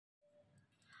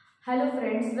Hello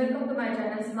friends, welcome to my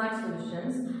channel Smart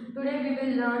Solutions. Today we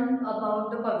will learn about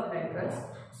the quadrilaterals.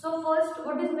 So first,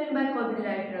 what is meant by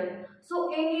quadrilateral?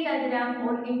 So any diagram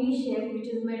or any shape which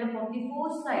is made up of the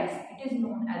four sides, it is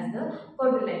known as the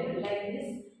quadrilateral. Like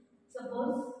this,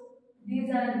 suppose these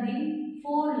are the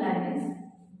four lines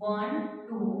 1,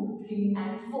 2, 3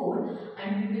 and 4,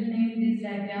 and we will name this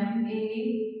diagram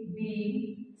A,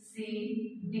 B,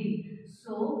 C, D.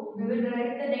 So we will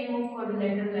write the name of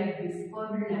quadrilateral like this: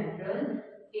 quadrilateral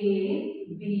A,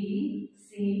 B,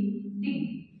 C,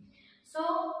 D.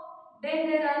 So then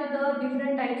there are the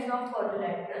different types of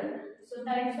quadrilateral. So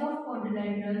types of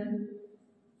quadrilateral: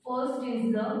 first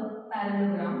is the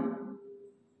parallelogram,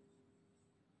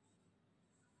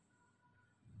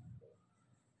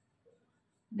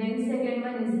 then second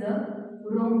one is the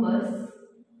rhombus,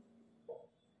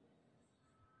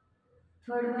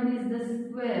 third one is the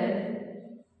square,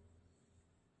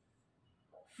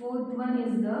 fourth one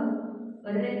is the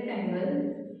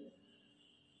rectangle,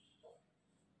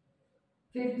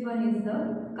 fifth one is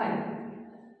the kite,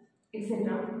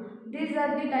 etc. These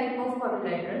are the type of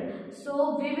quadrilateral.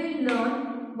 So we will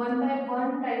learn one by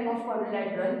one type of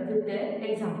quadrilateral with their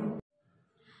example.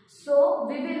 So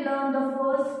we will learn the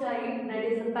first type, that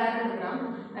is the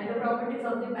parallelogram, and the properties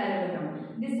of the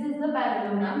parallelogram. This is the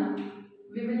parallelogram.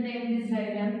 We will name this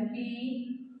diagram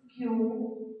P,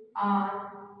 Q,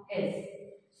 R, S.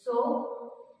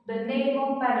 So the name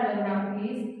of parallelogram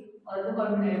is, or the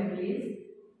quadrilateral is,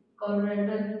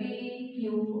 quadrilateral P,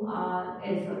 Q, R,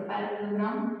 S, or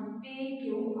parallelogram P,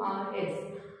 Q, R, S.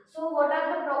 So what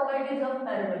are the properties of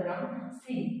parallelogram?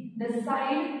 See, the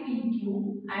side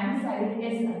PQ and side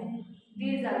SI.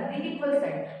 These are the equal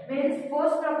sides. Means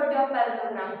first property of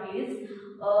parallelogram is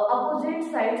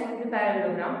opposite sides of the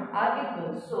parallelogram are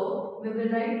equal. So we will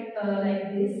write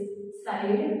like this: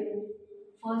 side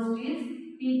first is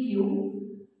PQ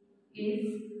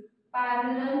is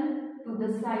parallel to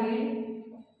the side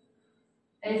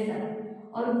SI,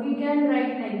 or we can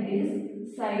write like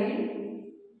this: side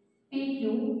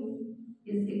PQ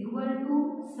is equal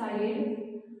to side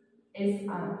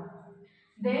SR.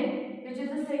 Then which is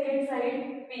the second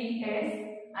side, PS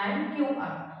and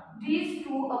QR. These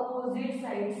two opposite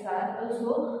sides are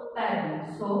also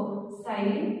parallel. So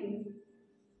side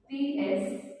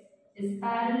PS is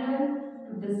parallel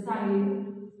to the side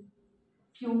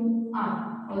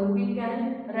QR, or we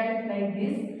can write like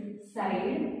this: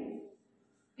 side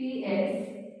PS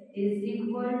is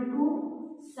equal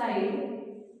to side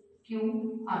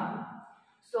QR.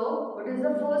 So, what is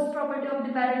the first property of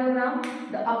the parallelogram?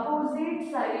 The opposite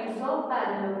sides of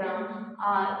parallelogram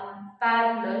are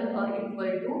parallel or equal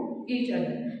to each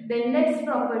other. The next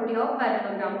property of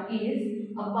parallelogram is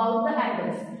about the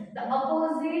angles. The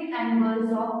opposite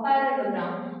angles of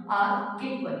parallelogram are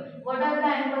equal. What are the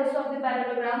angles of the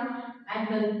parallelogram?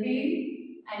 Angle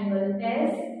P, angle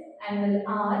S, angle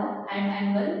R and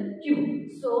angle Q.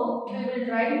 So, we will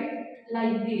write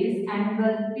like this: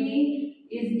 angle P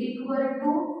is equal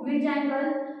to which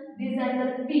angle? This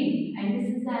angle P, and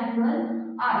this is the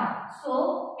angle R.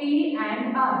 So P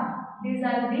and R, these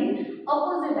are the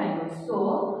opposite angles.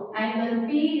 So angle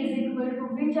P is equal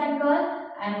to which angle?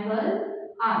 Angle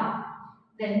R.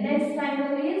 Then next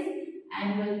angle is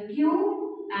angle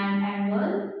Q and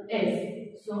angle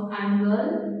S. So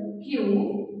angle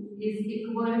Q is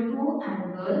equal to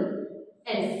angle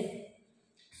S.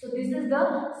 So this is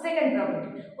the second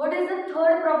property. What is the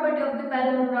third property of the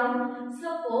parallelogram?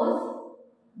 Suppose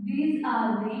these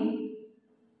are the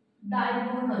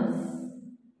diagonals.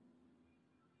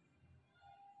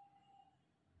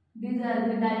 These are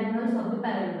the diagonals of the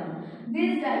parallelogram.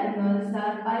 These diagonals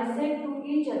are bisect to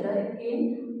each other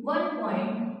in one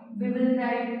point. We will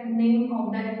write name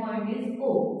of that point is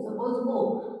O. Suppose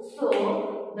O.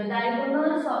 So the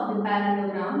diagonals of the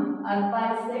parallelogram are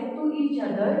bisect to each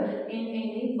other in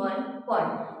any one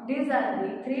point. These are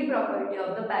the three properties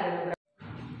of the parallelogram.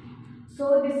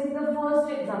 So this is the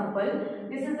first example.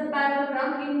 This is the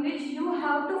parallelogram in which you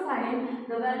have to find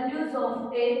the values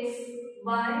of x,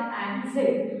 y and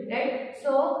z. Right?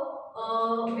 So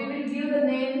we will give the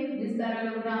name this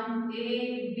parallelogram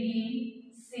A,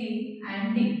 B, C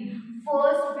and D.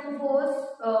 First, before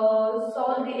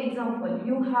solve the example,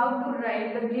 you have to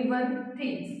write the given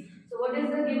things. So what is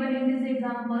the given in this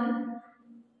example?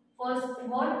 First,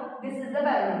 what? This is the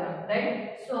parallelogram,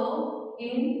 right? So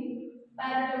in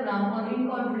parallelogram or in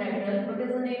quadrilateral, what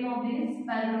is the name of this?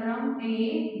 Parallelogram A,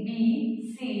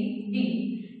 B, C,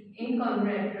 D. In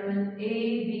quadrilateral A,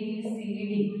 B, C,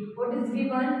 D. What is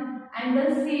given?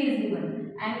 Angle C is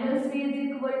given. angle C is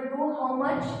equal to how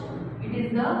much? It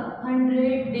is the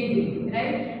 100 degree,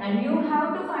 right? And you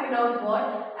have to find out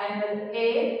what? Angle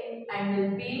A,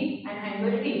 angle B and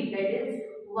angle D, that is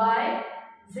Y,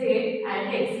 Z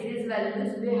and X. These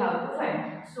values we have to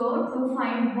find. So to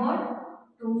find what?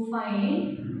 To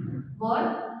find what?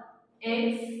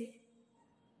 X,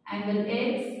 angle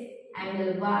X,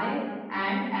 angle Y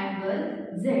and angle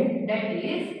Z, that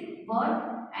is what?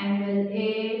 Angle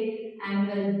A,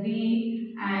 angle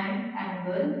B and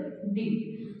angle D.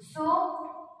 So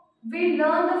we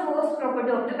learn the first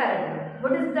property of the parallelogram.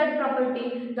 What is that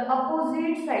property? The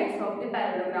opposite sides of the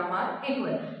parallelogram are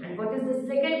equal. And what is the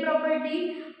second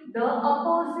property? The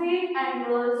opposite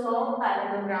angles of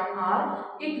parallelogram are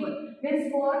equal.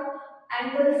 Means what?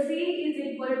 Angle C is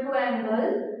equal to angle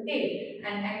A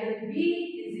and angle B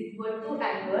is equal to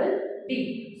angle D.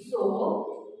 So,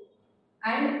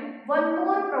 and one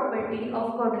more property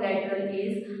of quadrilateral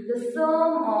is the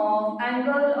sum of all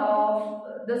angles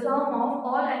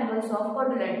of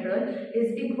quadrilateral is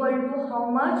equal to how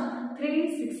much?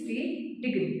 360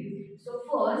 degree. So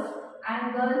first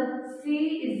angle C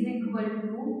is equal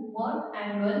to what?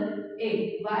 Angle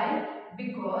A. Why?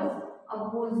 Because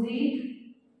opposite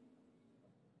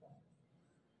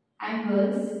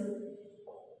angles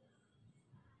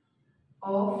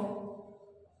of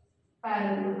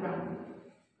parallelogram,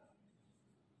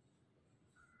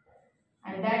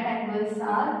 and that angles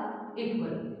are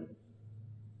equal.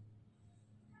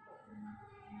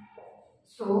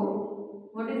 So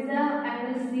what is the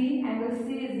angle C? Angle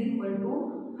C is equal to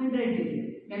 100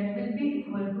 degree. That will be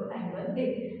equal to angle A.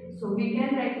 So we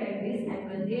can write like this: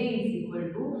 angle A is equal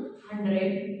to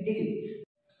 100 degree.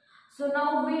 So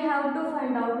now we have to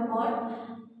find out what?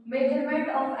 Measurement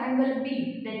of angle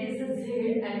B, that is the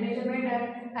Z, and measurement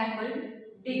at angle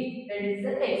D, that is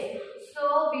the X.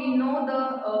 So we know the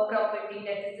property,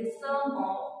 that is the sum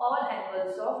of all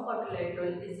angles of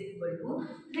quadrilateral is equal to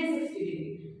 360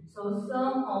 degree. So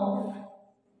sum of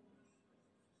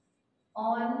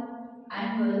all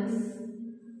angles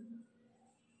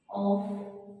of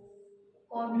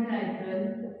quadrilateral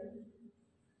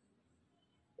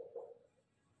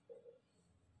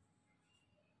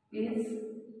is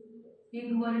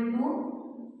equal to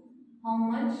how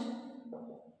much?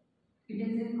 It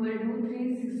is equal to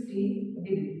 360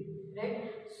 degree,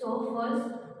 right? So first,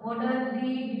 what are the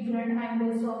different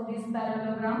angles of this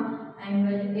parallelogram?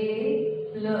 Angle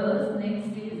A plus,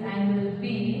 next is angle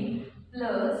B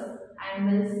plus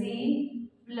angle C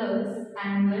plus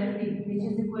angle D, which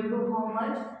is equal to how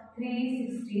much?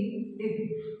 360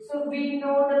 degree. So we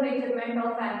know the measurement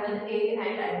of angle A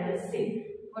and angle C.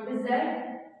 What is that?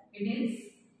 It is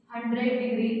 100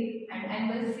 degree, and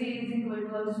angle C is equal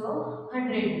to also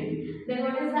 100 degree. Then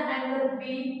what is the angle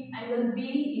B? Angle B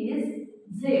is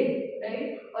Z,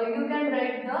 right? Or you can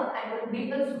write the angle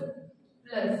B also.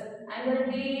 Plus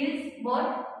angle D is what?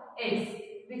 X,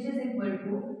 which is equal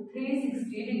to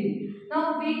 360 degree.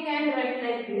 Now we can write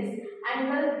like this: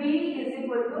 angle B is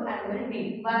equal to angle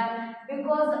D. Why?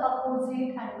 Because the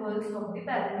opposite angles of the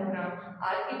parallelogram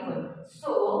are equal. So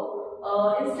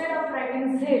instead of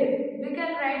writing Z, we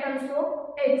can write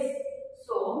also X.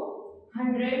 So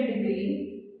 100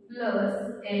 degree plus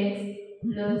X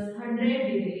plus 100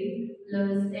 degree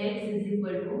plus X is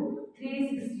equal to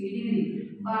 360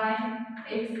 degree. Why?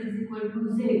 X is equal to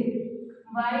Z.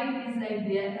 Why it is like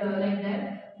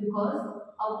that? Because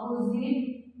opposite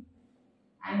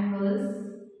angles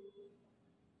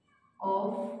of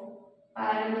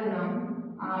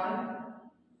parallelogram are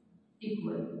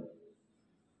equal.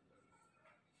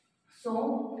 So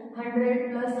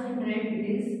 100 plus 100 it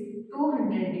is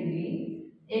 200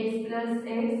 degree. X plus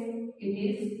X it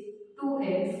is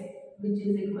 2x, which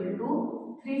is equal to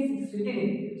 360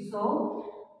 degree. So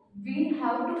we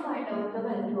have to find out the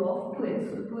value of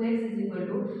 2x. So 2x is equal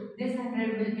to, this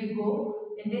 100 will be go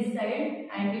in this side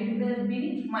and it will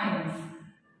be minus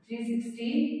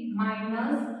 360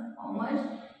 minus how much?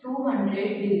 200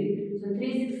 degree. So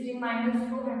 360 minus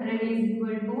 200 is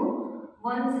equal to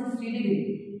 160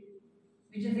 degree,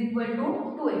 which is equal to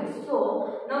 2x. So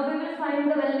now we will find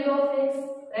the value of x,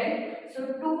 right? So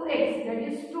 2x, that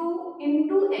is 2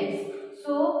 into x.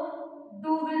 So 2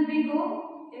 will be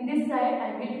go in this side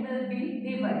and it will be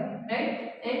divided,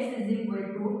 right? X is equal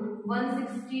to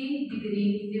 160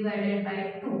 degree divided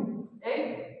by 2,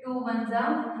 right? 2 1s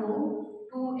are 2,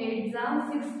 2 8s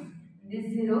are 60. This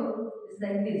 0 is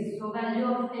like this. So value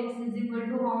of x is equal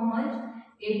to how much?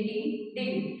 80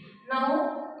 degree.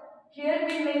 Now here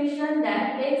we mention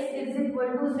that x is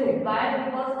equal to z. Why?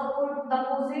 Because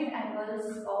opposite angles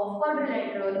of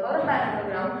quadrilateral or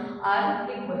parallelogram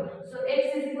are equal. So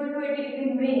x is equal to 80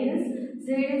 degree means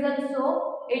z is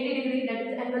also 80 degree, that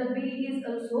is angle B is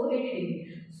also 80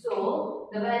 degree. So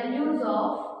the values of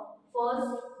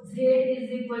first Z is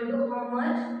equal to how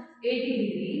much? 80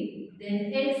 degree.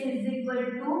 Then X is equal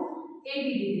to 80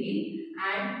 degree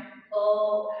and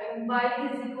Y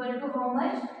is equal to how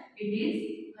much? It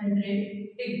is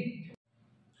 100 degree.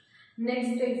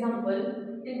 Next example.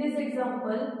 In this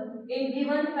example, in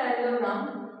given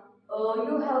parallelogram,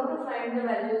 you have to find the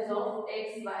values of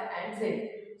x, y and z.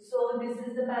 So this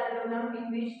is the parallelogram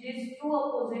in which these two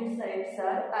opposite sides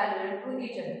are parallel to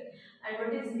each other. And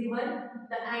what is given?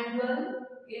 The angle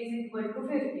is equal to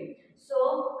 50.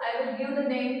 So I will give the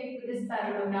name to this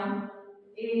parallelogram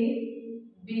A,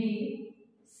 B,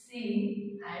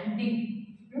 C and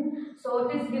D. So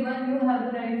it is given, you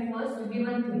have to write first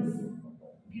given things.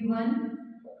 Given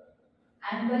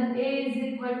angle A is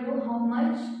equal to how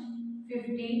much?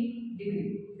 50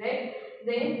 degree, right?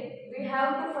 Then we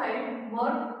have to find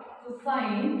what? To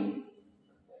find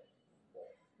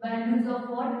values of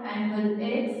what? Angle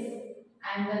X,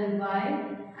 angle Y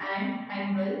and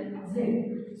angle Z.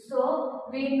 So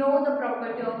we know the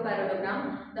property of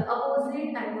parallelogram. The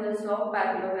opposite angles of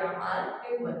parallelogram are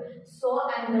equal. So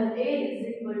angle A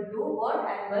is equal to what?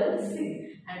 Angle C.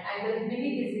 And angle B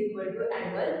is equal to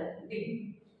angle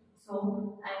D.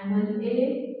 So angle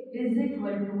A is equal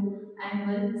to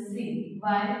angle C.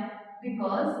 Why?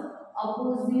 Because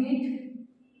opposite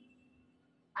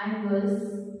angles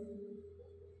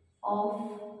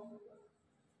of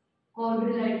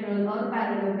quadrilateral or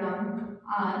parallelogram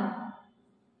are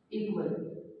equal.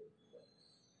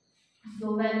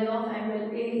 So value of angle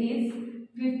A is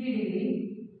 50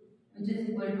 degree, which is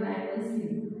equal to angle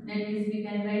C. That is, we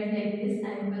can write like this: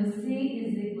 angle C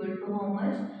is equal to how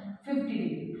much? 50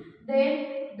 degree. Then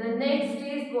the next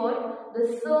is what?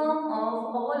 The sum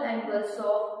of all angles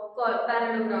of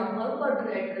parallelogram or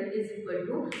quadrilateral is equal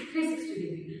to 360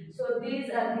 degree. So these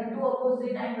are the two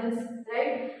opposite angles,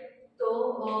 right?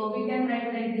 So we can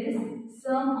write like this: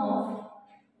 sum of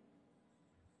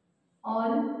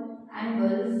all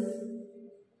angles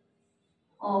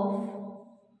of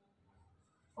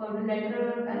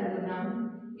quadrilateral or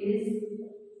parallelogram is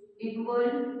equal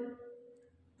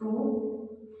to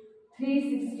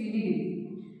 360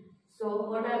 degree. So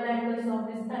what are the angles of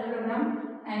this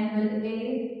parallelogram? Angle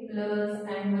A plus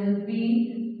angle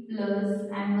B plus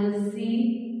angle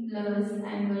C plus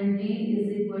angle D is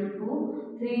equal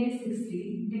to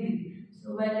 360 degree.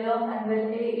 So value of angle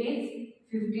A is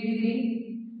 50 degree.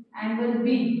 Angle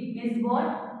B is what?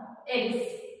 X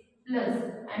plus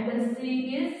angle C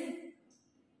is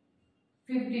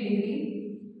 50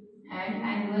 degree and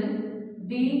angle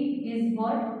D is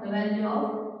what? The value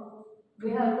of,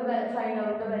 we have to find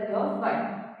out the value of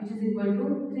y, which is equal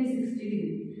to 360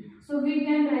 degree. So we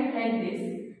can write like this: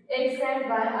 x and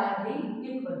y are the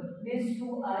equal. These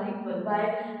two are equal.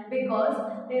 Why? Because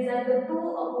these are the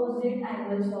two opposite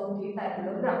angles of the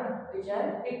parallelogram which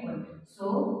are equal.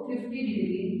 So 50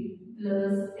 degree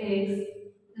plus x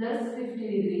plus 50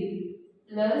 degree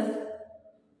plus,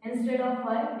 instead of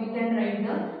y we can write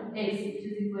the x, which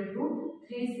is equal to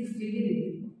 360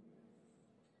 degree.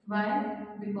 Why?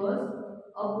 Because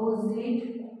opposite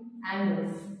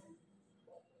angles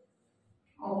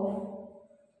of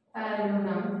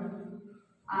parallelogram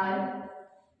are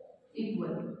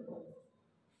equal.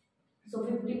 So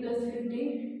 50 plus 50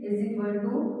 is equal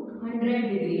to 100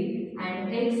 degree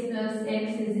and x plus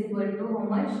x is equal to how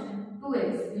much?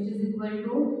 2x, which is equal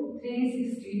to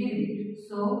 360 degree.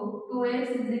 So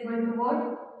 2x is equal to what?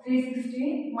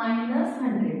 360 minus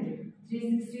 100.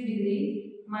 360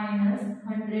 degree minus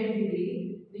 100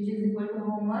 degree, which is equal to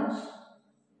how much?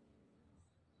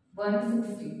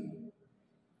 160.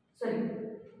 Sorry,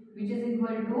 which is equal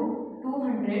to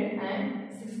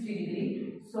 260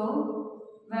 degree. So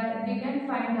we can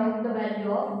find out the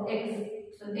value of x.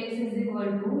 So x is equal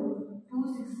to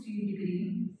 260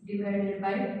 degree divided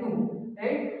by 2,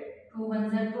 right? 2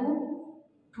 ones are 2,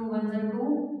 2 ones are 2,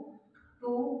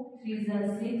 2 3s are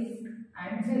 6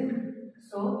 and 0.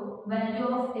 So value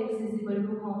of x is equal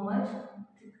to how much?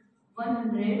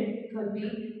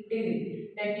 130 degree.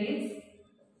 That is,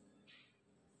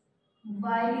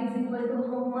 y is equal to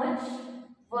how much?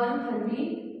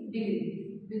 130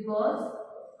 degree, because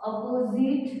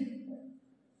opposite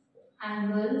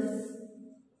angles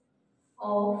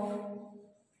of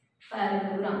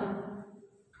parallelogram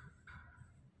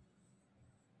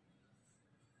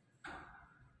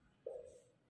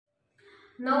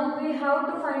Now we have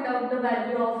to find out the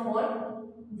value of what?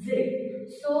 Z.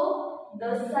 So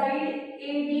the side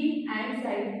AD and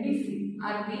side BC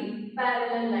are the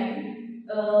parallel line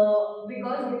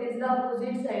because it is the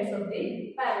opposite sides of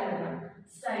the parallelogram.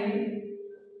 Side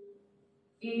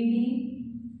AD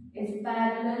is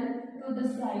parallel to the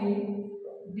side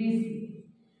BC.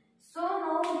 So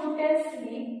now you can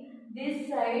see this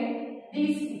side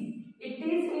DC. It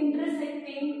is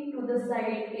intersecting to the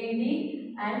side AD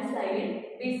and side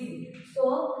BC. So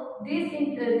this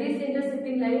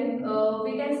intersecting line,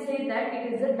 we can say that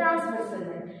it is a transversal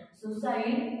line. So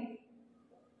side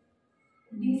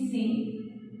BC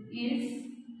is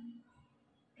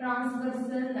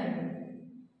transversal line.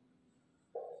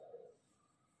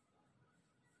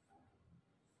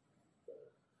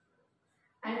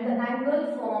 And the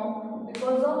angle formed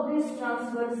because of this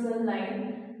transversal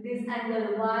line, this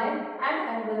angle Y and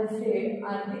angle Z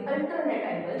are the alternate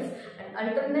angles, and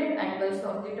alternate angles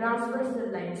of the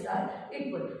transversal lines are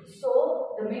equal.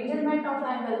 So the measurement of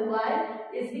angle Y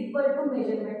is equal to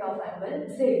measurement of angle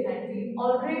Z, and we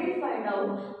already find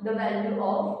out the value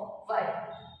of Y.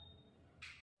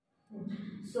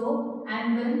 So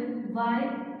angle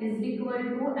Y is equal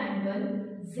to angle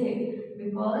Z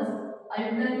because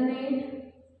alternate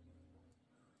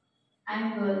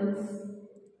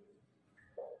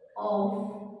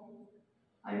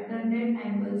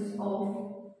angles of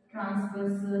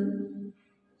transversal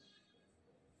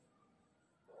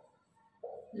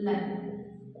line.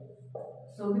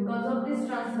 So because of this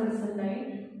transversal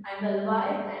line, angle Y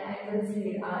and angle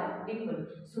Z are equal.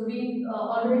 So we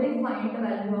already find the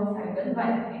value of angle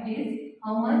Y. It is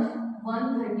how much?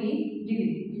 130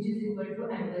 degree, which is equal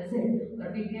to angle Z.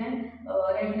 Or we can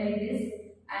write like this: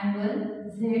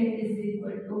 angle Z is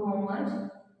equal to how much?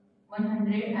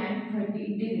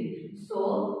 130 degree. So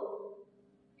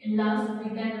in last we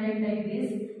can write like this: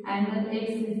 angle X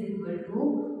is equal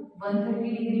to 130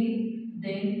 degree,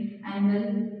 then angle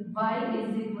Y is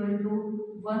equal to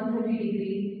 130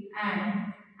 degree,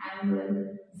 and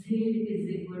angle Z is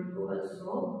equal to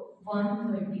also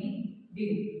 130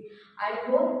 degree. I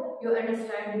hope you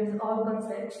understand these all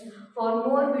concepts. For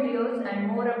more videos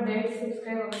and more updates,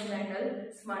 subscribe our channel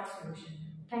Smart Solution.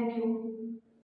 Thank you.